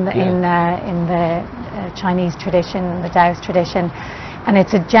Jing in the Chinese tradition, the Taoist tradition, and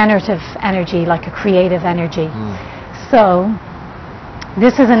it's a generative energy, like a creative energy. So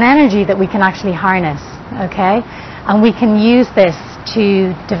this is an energy that we can actually harness, okay, and we can use this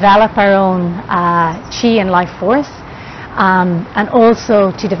to develop our own chi and life force, and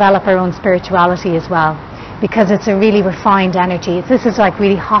also to develop our own spirituality as well, because it's a really refined energy. This is like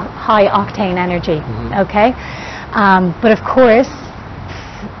really high octane energy, okay. But of course,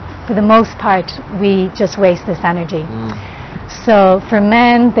 for the most part, we just waste this energy. So for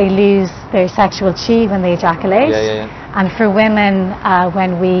men, they lose their sexual chi when they ejaculate. And for women,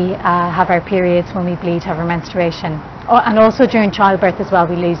 when we have our periods, when we bleed, have our menstruation. And also during childbirth as well,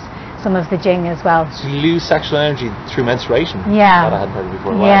 we lose some of the Jing as well. So you lose sexual energy through menstruation? Yeah. That I hadn't heard of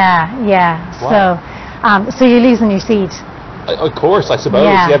before. Wow. So you're losing your seed. Of course, I suppose,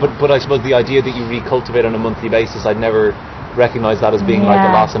 but I suppose the idea that you recultivate on a monthly basis, I'd never recognised that as being like a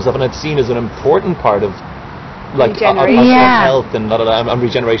loss and stuff, and it's seen as an important part of like health and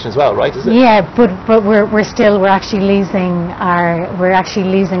regeneration as well, right? Is it? Yeah, but we're actually losing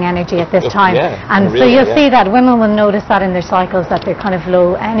energy at this time, and so you'll see that women will notice that in their cycles, that they're kind of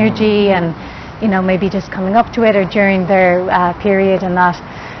low energy, and maybe just coming up to it or during their period and that.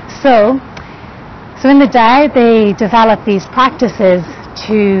 So in the Tao, they develop these practices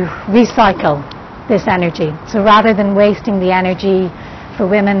to recycle this energy. So rather than wasting the energy for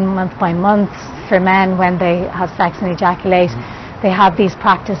women month by month, for men when they have sex and ejaculate, they have these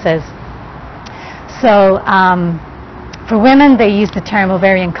practices. So for women, they use the term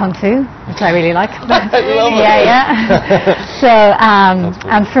ovarian kung fu, which I really like. So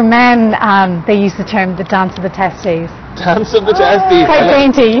and for men, they use the term the dance of the testes. Dance of the testes. Quite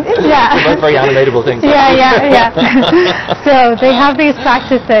dainty, Very animatable things. So they have these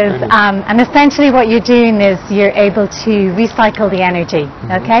practices, and essentially what you're doing is you're able to recycle the energy,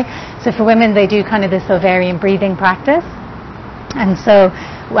 okay? So for women, they do kind of this ovarian breathing practice, and so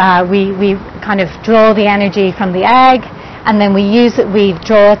we kind of draw the energy from the egg, and then we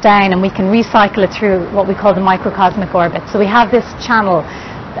draw it down, and we can recycle it through what we call the microcosmic orbit. So we have this channel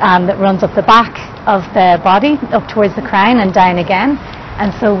that runs up the back of the body, up towards the crown and down again,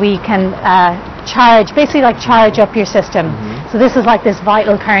 and so we can charge up your system. So this is like this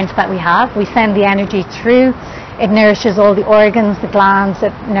vital current that we have. We send the energy through. It nourishes all the organs, the glands,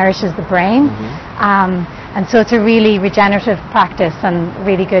 it nourishes the brain, and so it's a really regenerative practice and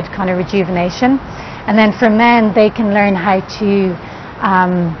really good kind of rejuvenation. And then for men, they can learn how to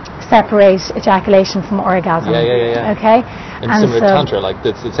separate ejaculation from orgasm. Okay. And similar to Tantra, like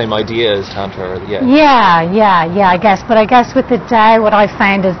it's the same idea as Tantra, I guess. But I guess with the Tao, what I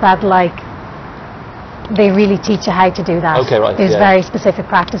found is that like they really teach you how to do that. Okay, right. There's very specific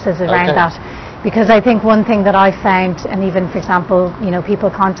practices around that. Because I think one thing that I found, and even for example, you know, people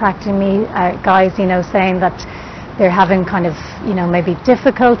contacting me, guys, you know, saying that they're having kind of, you know, maybe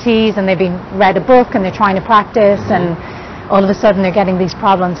difficulties, and they've been read a book and they're trying to practice, and all of a sudden they're getting these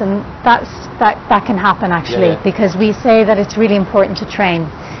problems, and that can happen actually, because we say that it's really important to train,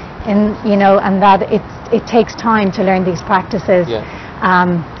 and you know, and that it takes time to learn these practices.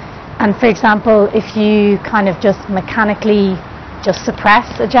 And for example, if you kind of just mechanically just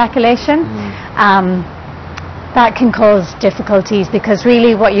suppress ejaculation, that can cause difficulties, because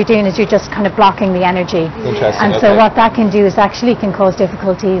really what you're doing is you're just kind of blocking the energy. And so what that can do is actually can cause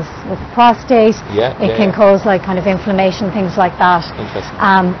difficulties with the prostate. It can cause like kind of inflammation, things like that.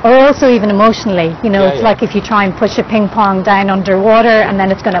 Or also even emotionally, you know, it's like if you try and push a ping pong down underwater and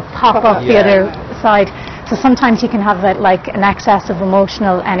then it's going to pop up the other side. So sometimes you can have like an excess of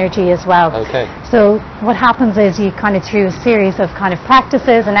emotional energy as well. So what happens is you kind of through a series of kind of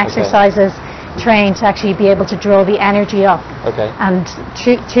practices and exercises train to actually be able to draw the energy up and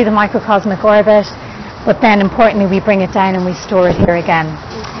through the microcosmic orbit, but then importantly we bring it down and we store it here again.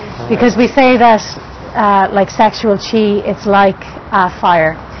 Because we say that like sexual chi, it's like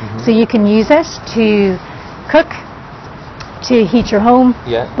fire. So you can use it to cook, to heat your home,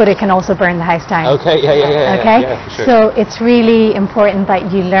 but it can also burn the house down. Sure. So it's really important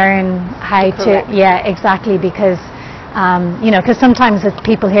that you learn how to, because you know, because sometimes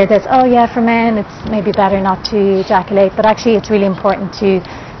people hear this, oh yeah, for men it's maybe better not to ejaculate, but actually it's really important to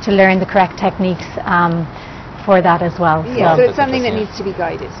learn the correct techniques for that as well. So it's something that needs to be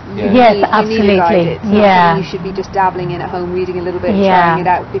guided. Yes, absolutely. You should be just dabbling in at home, reading a little bit, trying it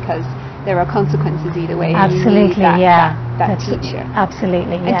out, because there are consequences either way. Absolutely, that teacher.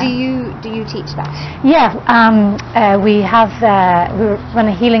 Absolutely, And do you teach that? Yeah, we run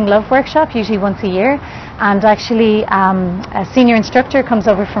a healing love workshop usually once a year, and actually a senior instructor comes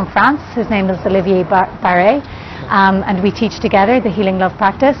over from France. His name is Olivier Barret, and we teach together the healing love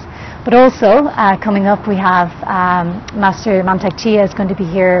practice. But also coming up we have Master Mantak Chia is going to be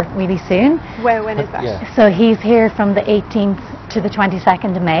here really soon. When is that? So he's here from the 18th to the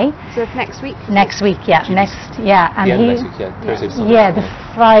 22nd of May. So it's next week? Next week, and next week, Thursday to Sunday. The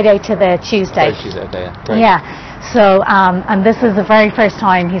Friday to the Tuesday. So and this is the very first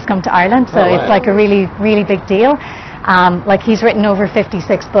time he's come to Ireland, so it's like a really, really big deal. Like he's written over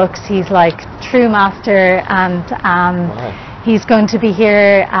 56 books. He's like true master, and he's going to be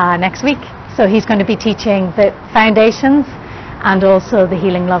here next week. So he's going to be teaching the foundations and also the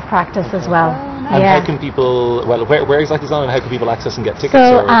healing love practice as well. And how can people, where exactly is it on, and how can people access and get tickets?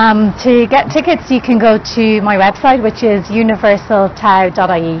 So to get tickets you can go to my website, which is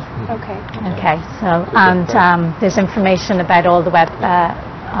universaltao.ie. Okay, so and there's information about all the web on that.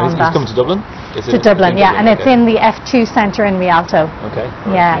 He's come to Dublin? To Dublin, and it's in the F2 Centre in Rialto. Okay,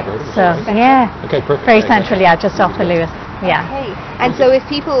 perfect. Very central, just off the Lewis. Okay. And so if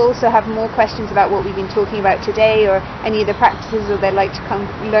people also have more questions about what we've been talking about today, or any of the practices, or they'd like to come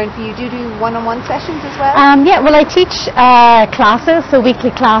learn for you, do one-on-one sessions as well? Well, I teach classes, so weekly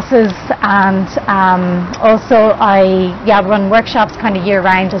classes, and also I run workshops kind of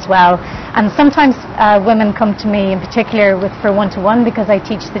year-round as well. And sometimes women come to me in particular for one-to-one, because I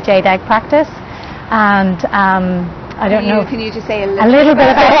teach the Jade Egg practice. And I don't know. Can you just say a little bit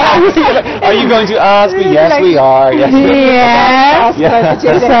about that? Are you going to ask me? Yes, we are. Yes.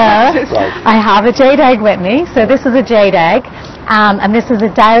 So I have a jade egg with me. So this is a jade egg, and this is a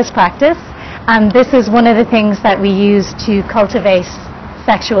Taoist practice, and this is one of the things that we use to cultivate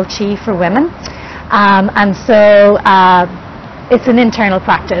sexual chi for women. And so it's an internal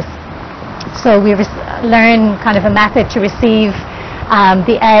practice. So we learn kind of a method to receive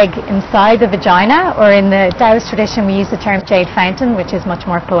the egg inside the vagina, or in the Taoist tradition we use the term jade fountain, which is much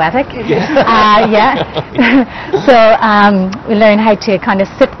more poetic. So we learn how to kind of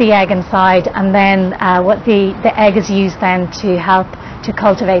sip the egg inside, and then what the egg is used then to help to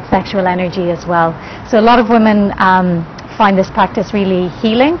cultivate sexual energy as well. So a lot of women find this practice really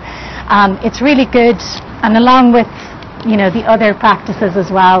healing. It's really good, and along with the other practices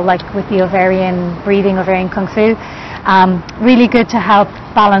as well, like with the ovarian breathing, ovarian kung fu, really good to help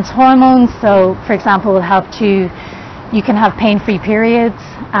balance hormones. So for example, will help you can have pain-free periods,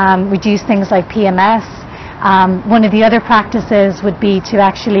 reduce things like PMS. One of the other practices would be to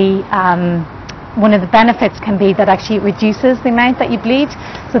actually one of the benefits can be that actually it reduces the amount that you bleed.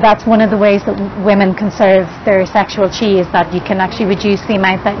 So that's one of the ways that women conserve their sexual chi, is that you can actually reduce the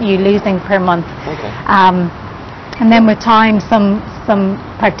amount that you're losing per month. Okay. And then with time, some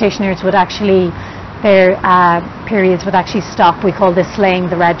practitioners would actually, their periods would actually stop. We call this slaying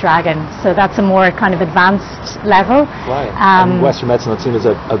the red dragon. So that's a more kind of advanced level. Right. And Western medicine, that's seen as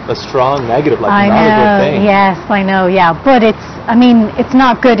a strong negative, like I not know, a good thing. yes, I know, yeah. But it's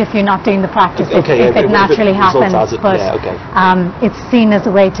not good if you're not doing the practice, if it naturally happens. But it's seen as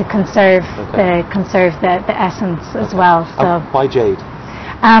a way to conserve the essence as well. So why jade?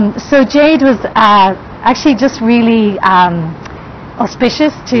 So jade was actually just really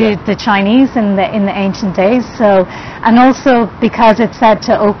auspicious to the Chinese in the ancient days. So, and also because it's said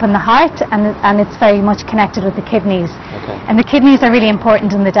to open the heart, and it's very much connected with the kidneys. Okay. And the kidneys are really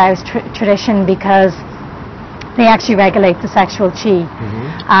important in the Taoist tradition because they actually regulate the sexual chi,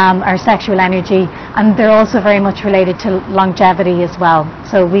 our sexual energy, and they're also very much related to longevity as well.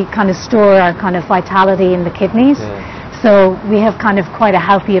 So we kind of store our kind of vitality in the kidneys. Yeah. So we have kind of quite a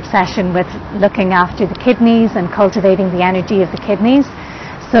healthy obsession with looking after the kidneys and cultivating the energy of the kidneys.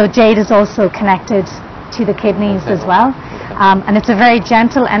 So jade is also connected to the kidneys as well. And it's a very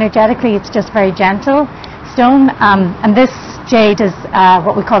gentle, energetically, it's just very gentle stone. And this jade is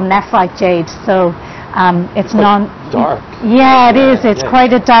what we call nephrite jade. So it's dark. Yeah, it is. It's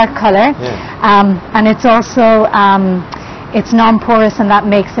quite a dark color. Yeah. And it's also it's non-porous, and that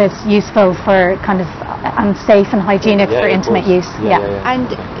makes it useful for kind of and safe and hygienic for intimate use. And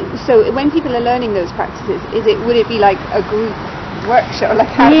so when people are learning those practices, would it be like a group workshop?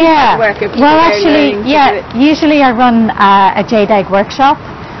 Like how does that work? Well, actually, usually I run a jade egg workshop,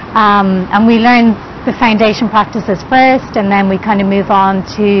 and we learn the foundation practices first, and then we kind of move on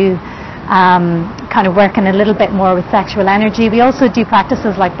to kind of working a little bit more with sexual energy. We also do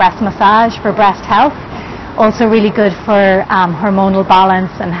practices like breast massage for breast health, also really good for hormonal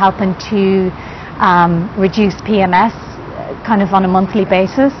balance and helping to reduce PMS kind of on a monthly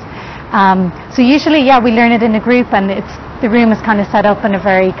basis. So usually, we learn it in a group, and the room is kind of set up in a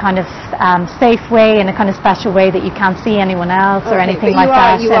very kind of safe way, in a kind of special way that you can't see anyone else or anything like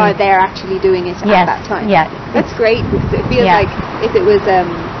that. You are there actually doing it at that time. Yeah, that's great, because it feels like if it was a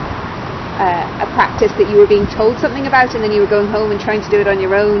practice that you were being told something about, and then you were going home and trying to do it on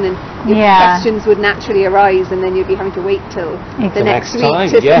your own, and questions would naturally arise, and then you'd be having to wait till the next week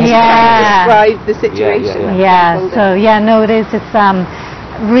to describe the situation. So no, it is. It's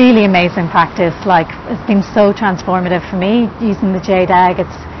really amazing practice. Like, it's been so transformative for me using the jade egg.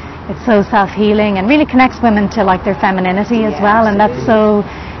 It's so self-healing and really connects women to like their femininity as well, and that's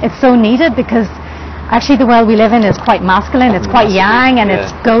it's so needed, because actually the world we live in is quite masculine, it's quite yang, and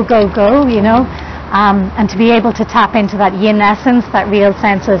it's go, go, go, you know. And to be able to tap into that yin essence, that real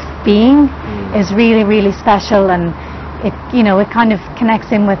sense of being, is really, really special, and it kind of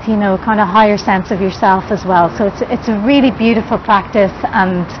connects in with, kind of higher sense of yourself as well. So it's a really beautiful practice,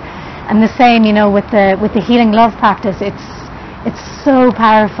 and the same, with the healing love practice, it's so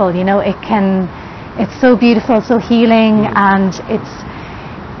powerful, it's so beautiful, so healing, and it's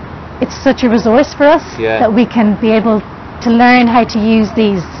such a resource for us that we can be able to learn how to use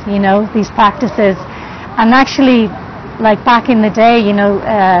these practices. And actually, like back in the day,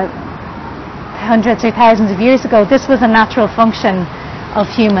 hundreds or thousands of years ago, this was a natural function of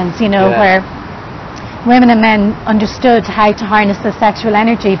humans, where women and men understood how to harness the sexual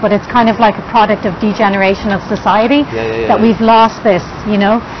energy, but it's kind of like a product of degeneration of society that we've lost this,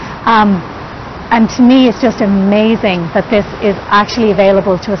 And to me, it's just amazing that this is actually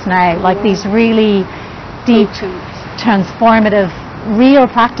available to us now, like these really deep, transformative, real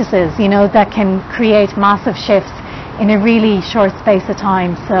practices, that can create massive shifts in a really short space of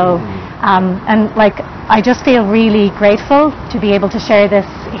time. So, and like, I just feel really grateful to be able to share this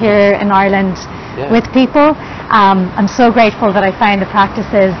here in Ireland with people. I'm so grateful that I found the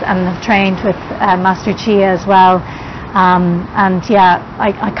practices and have trained with Master Chia as well.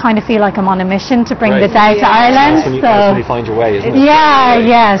 I kind of feel like I'm on a mission to bring the Tao to Ireland. That's when you find your way, isn't it?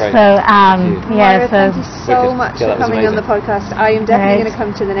 Myra, thank you so much for coming on the podcast. I am definitely going to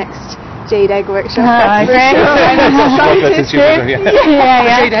come to the next Jade Egg workshop. I'm excited.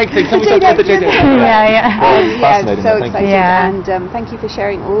 Jade Egg thing. Tell me about the Jade Egg. Fascinating. So excited. And thank you for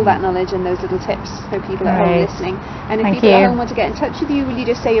sharing all that knowledge and those little tips for people at home listening. And if people at home want to get in touch with you, will you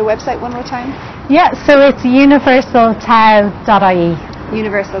just say your website one more time? Yeah, so it's universaltao.ie.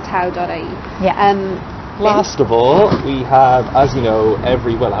 Universaltao.ie. Last of all, we have, as you know,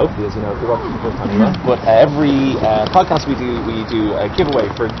 hopefully as you know, if you're watching the first time, but every podcast we do a giveaway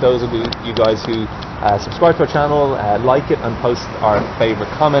for those of you guys who subscribe to our channel, like it, and post our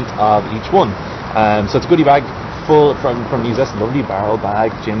favourite comment of each one. So it's a goodie bag full from use this lovely barrel bag,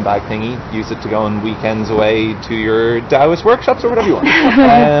 gym bag thingy. Use it to go on weekends away to your Taoist workshops or whatever you want.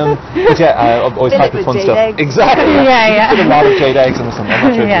 But yeah, I've always packed with fun stuff. Eggs. Exactly. Yeah. There's a lot of jade eggs in this one. I'm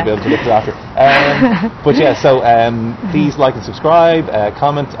not sure if you'll be able to lift it after. But yeah, so please like and subscribe,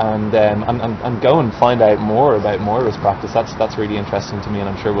 comment, and go and find out more about Moira's practice. That's really interesting to me, and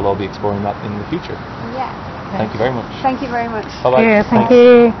I'm sure we'll all be exploring that in the future. Yeah. Thank you very much. Thank you very much. Bye bye. Thank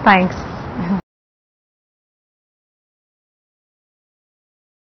you. Thanks.